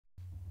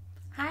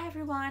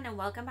everyone, and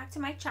welcome back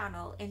to my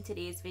channel. In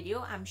today's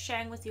video I'm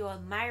sharing with you all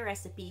my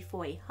recipe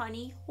for a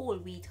honey whole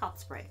wheat hop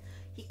spread.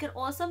 You can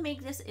also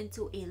make this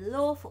into a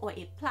loaf or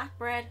a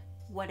flatbread,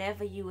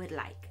 whatever you would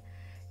like.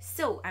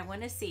 So I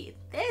want to say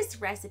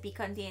this recipe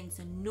contains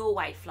no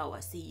white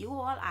flour, so you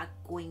all are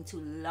going to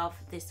love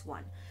this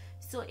one.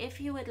 So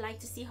if you would like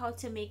to see how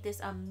to make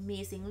this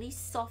amazingly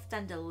soft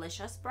and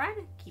delicious bread,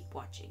 keep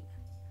watching.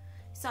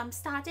 So I'm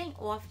starting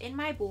off in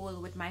my bowl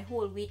with my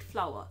whole wheat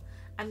flour.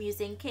 I'm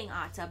using King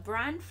Arthur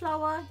brand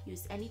flour.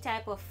 Use any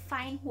type of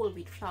fine whole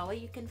wheat flour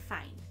you can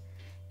find.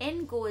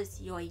 In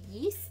goes your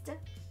yeast.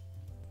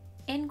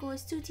 In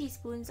goes 2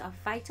 teaspoons of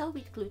vital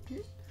wheat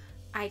gluten.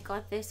 I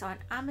got this on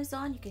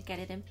Amazon. You can get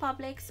it in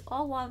Publix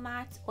or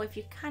Walmart, or if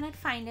you cannot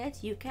find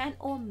it, you can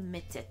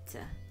omit it.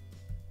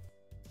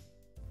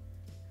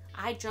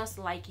 I just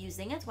like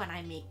using it when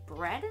I make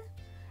bread,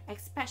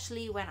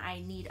 especially when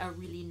I need a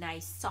really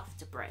nice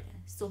soft bread.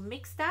 So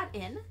mix that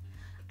in.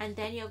 And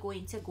then you're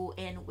going to go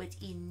in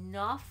with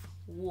enough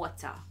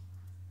water.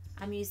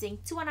 I'm using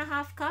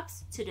 2.5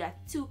 cups to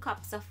that 2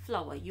 cups of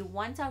flour. You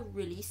want a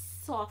really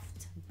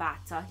soft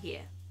batter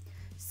here.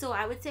 So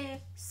I would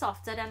say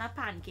softer than a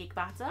pancake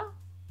batter,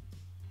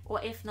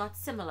 or if not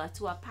similar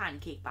to a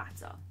pancake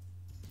batter.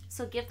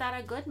 So give that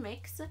a good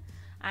mix,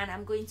 and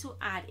I'm going to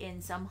add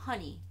in some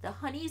honey. The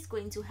honey is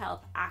going to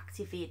help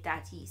activate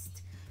that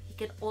yeast. You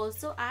can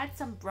also add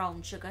some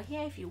brown sugar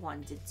here if you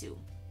wanted to.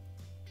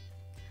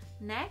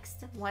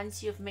 Next,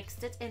 once you've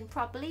mixed it in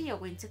properly, you're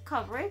going to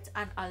cover it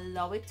and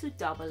allow it to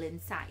double in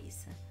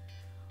size.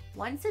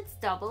 Once it's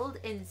doubled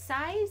in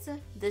size,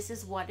 this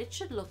is what it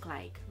should look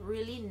like.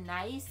 Really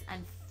nice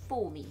and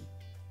foamy.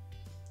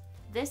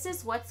 This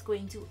is what's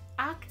going to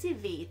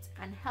activate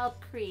and help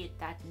create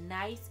that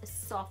nice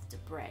soft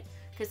bread.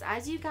 Because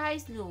as you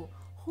guys know,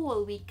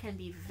 whole wheat can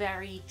be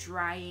very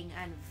drying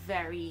and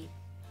very,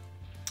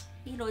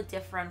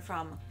 different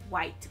from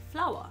white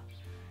flour.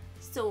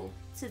 So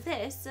to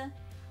this,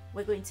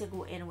 we're going to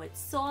go in with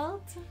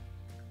salt,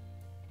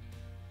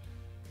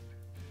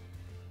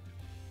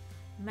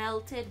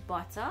 melted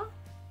butter,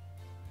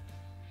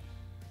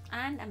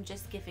 and I'm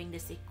just giving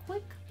this a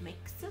quick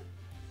mix.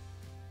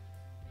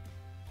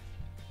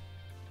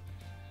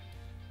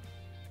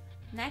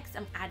 Next,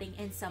 I'm adding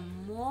in some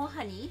more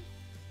honey.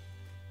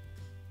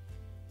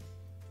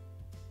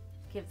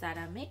 Give that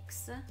a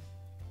mix.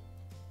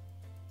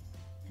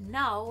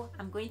 Now,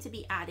 I'm going to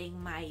be adding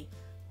my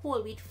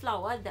whole wheat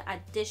flour, the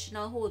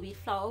additional whole wheat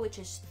flour, which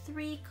is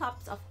 3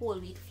 cups of whole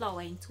wheat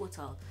flour in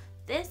total.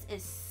 This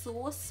is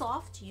so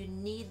soft, you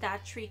need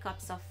that 3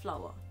 cups of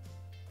flour.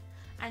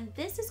 And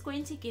this is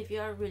going to give you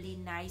a really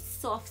nice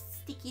soft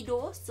sticky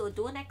dough, so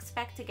don't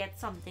expect to get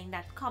something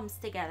that comes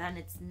together and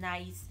it's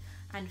nice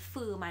and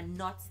firm and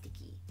not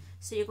sticky.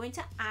 So you're going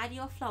to add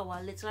your flour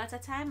a little at a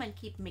time and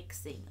keep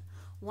mixing.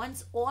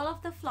 Once all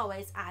of the flour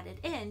is added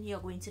in, you're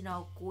going to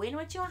now go in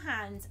with your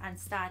hands and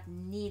start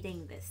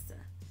kneading this.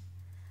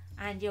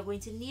 And you're going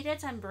to knead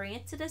it and bring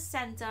it to the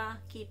center.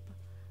 Keep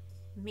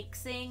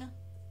mixing,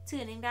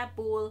 turning that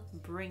bowl,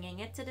 bringing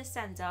it to the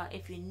center.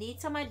 If you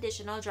need some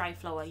additional dry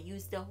flour,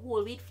 use the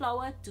whole wheat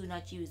flour. Do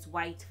not use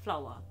white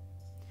flour.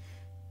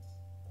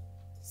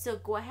 So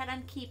go ahead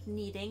and keep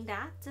kneading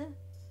that.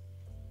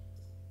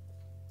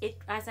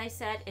 As I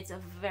said, it's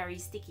a very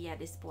sticky at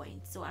this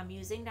point. So I'm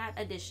using that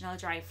additional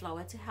dry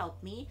flour to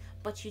help me,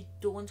 but you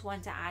don't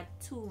want to add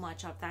too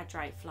much of that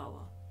dry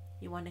flour.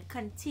 You want to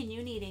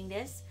continue kneading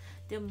this.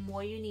 The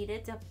more you knead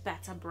it, the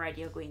better bread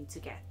you're going to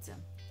get.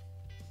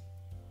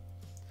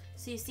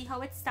 So you see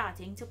how it's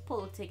starting to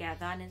pull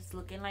together and it's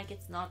looking like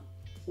it's not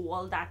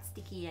all that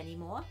sticky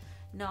anymore.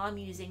 Now I'm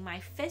using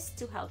my fist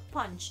to help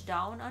punch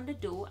down on the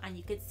dough, and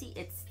you can see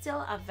it's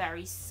still a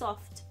very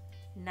soft,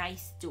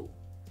 nice dough.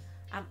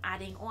 I'm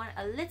adding on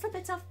a little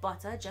bit of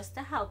butter just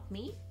to help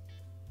me,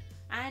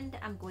 and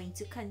I'm going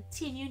to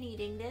continue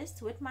kneading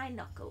this with my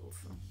knuckles.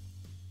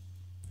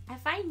 I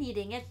find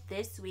kneading it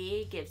this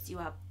way gives you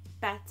a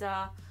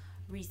better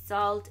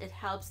result. It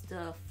helps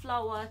the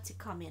flour to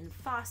come in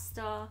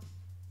faster.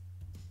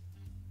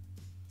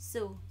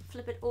 So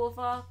flip it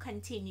over,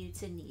 continue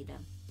to knead.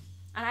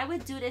 And I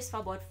would do this for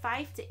about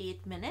 5 to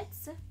 8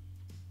 minutes.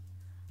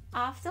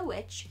 After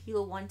which,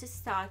 you'll want to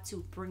start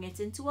to bring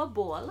it into a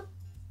bowl.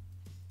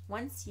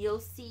 Once you'll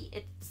see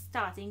it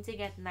starting to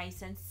get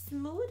nice and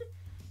smooth,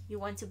 you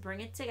want to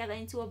bring it together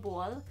into a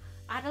bowl.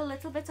 Add a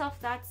little bit of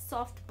that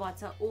soft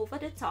butter over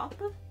the top.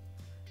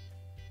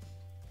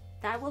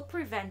 That will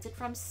prevent it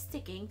from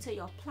sticking to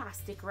your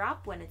plastic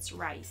wrap when it's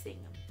rising.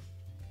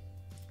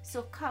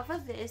 So cover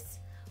this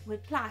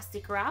with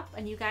plastic wrap,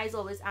 and you guys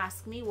always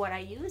ask me what I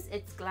use.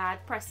 It's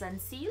Glad Press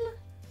and Seal,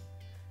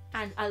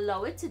 and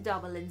allow it to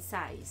double in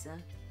size.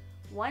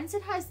 Once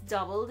it has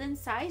doubled in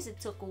size,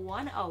 it took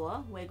 1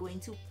 hour. We're going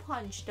to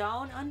punch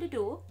down on the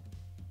dough.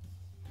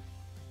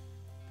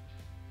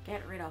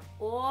 Get rid of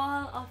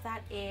all of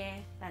that air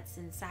that's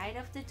inside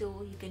of the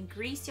dough. You can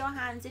grease your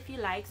hands if you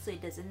like so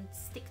it doesn't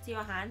stick to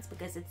your hands,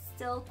 because it's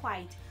still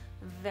quite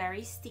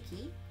very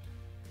sticky.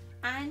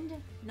 And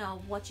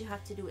now what you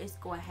have to do is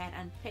go ahead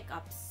and pick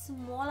up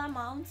small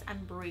amounts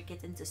and break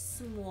it into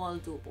small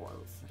dough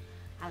balls.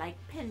 I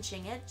like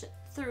pinching it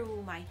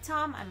through my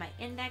thumb and my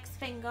index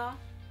finger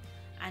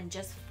and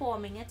just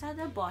forming it at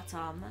the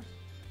bottom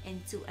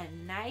into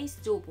a nice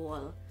dough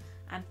ball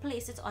and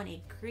place it on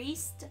a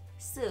greased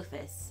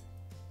surface.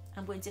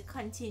 I'm going to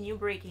continue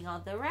breaking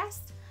out the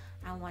rest,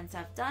 and once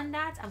I've done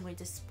that, I'm going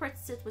to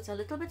spritz it with a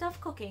little bit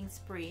of cooking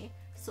spray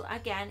so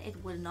again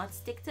it will not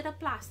stick to the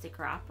plastic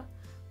wrap.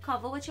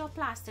 Cover with your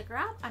plastic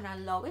wrap and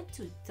allow it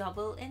to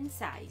double in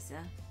size.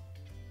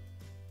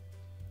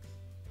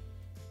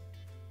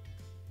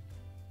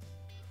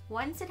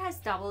 Once it has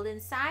doubled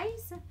in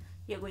size,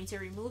 you're going to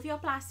remove your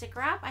plastic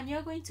wrap and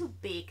you're going to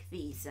bake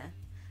these.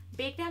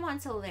 Bake them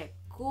until they're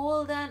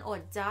golden or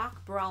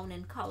dark brown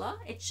in color.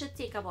 It should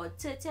take about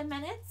 30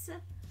 minutes,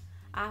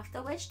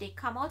 after which they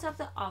come out of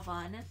the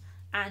oven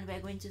and we're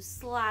going to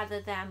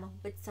slather them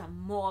with some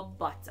more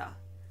butter.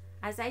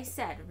 As I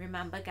said,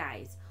 remember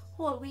guys,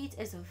 whole wheat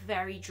is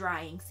very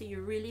drying, so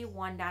you really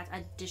want that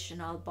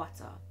additional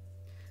butter.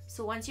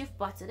 So once you've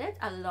buttered it,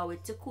 allow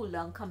it to cool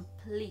down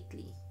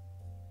completely.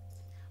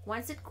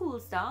 Once it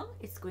cools down,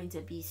 it's going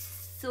to be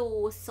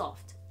so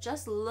soft.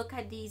 Just look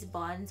at these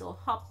buns or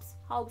hops,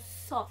 how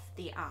soft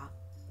they are.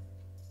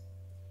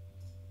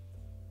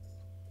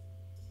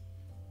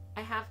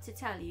 I have to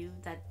tell you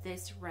that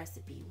this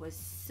recipe was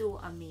so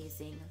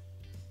amazing.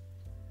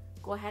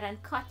 Go ahead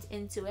and cut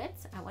into it.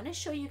 I want to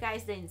show you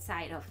guys the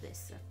inside of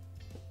this.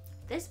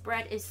 This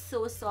bread is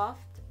so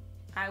soft.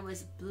 I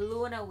was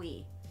blown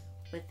away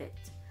with it.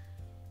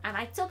 And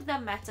I took the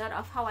method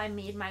of how I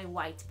made my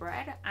white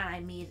bread and I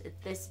made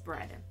this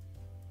bread.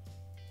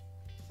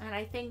 And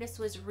I think this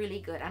was really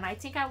good. And I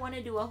think I want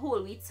to do a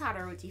whole wheat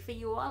sada roti for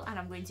you all, and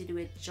I'm going to do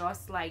it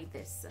just like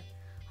this.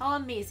 How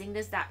amazing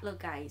does that look,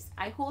 guys?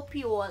 I hope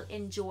you all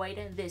enjoyed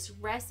this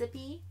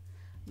recipe.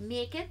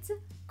 Make it,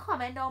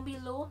 comment down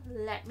below,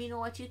 let me know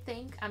what you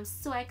think. I'm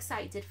so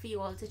excited for you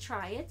all to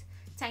try it.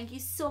 Thank you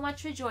so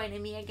much for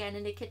joining me again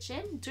in the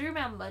kitchen. Do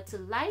remember to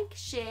like,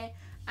 share,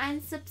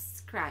 and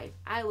subscribe.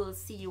 I will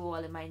see you all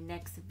in my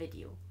next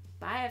video.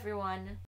 Bye everyone.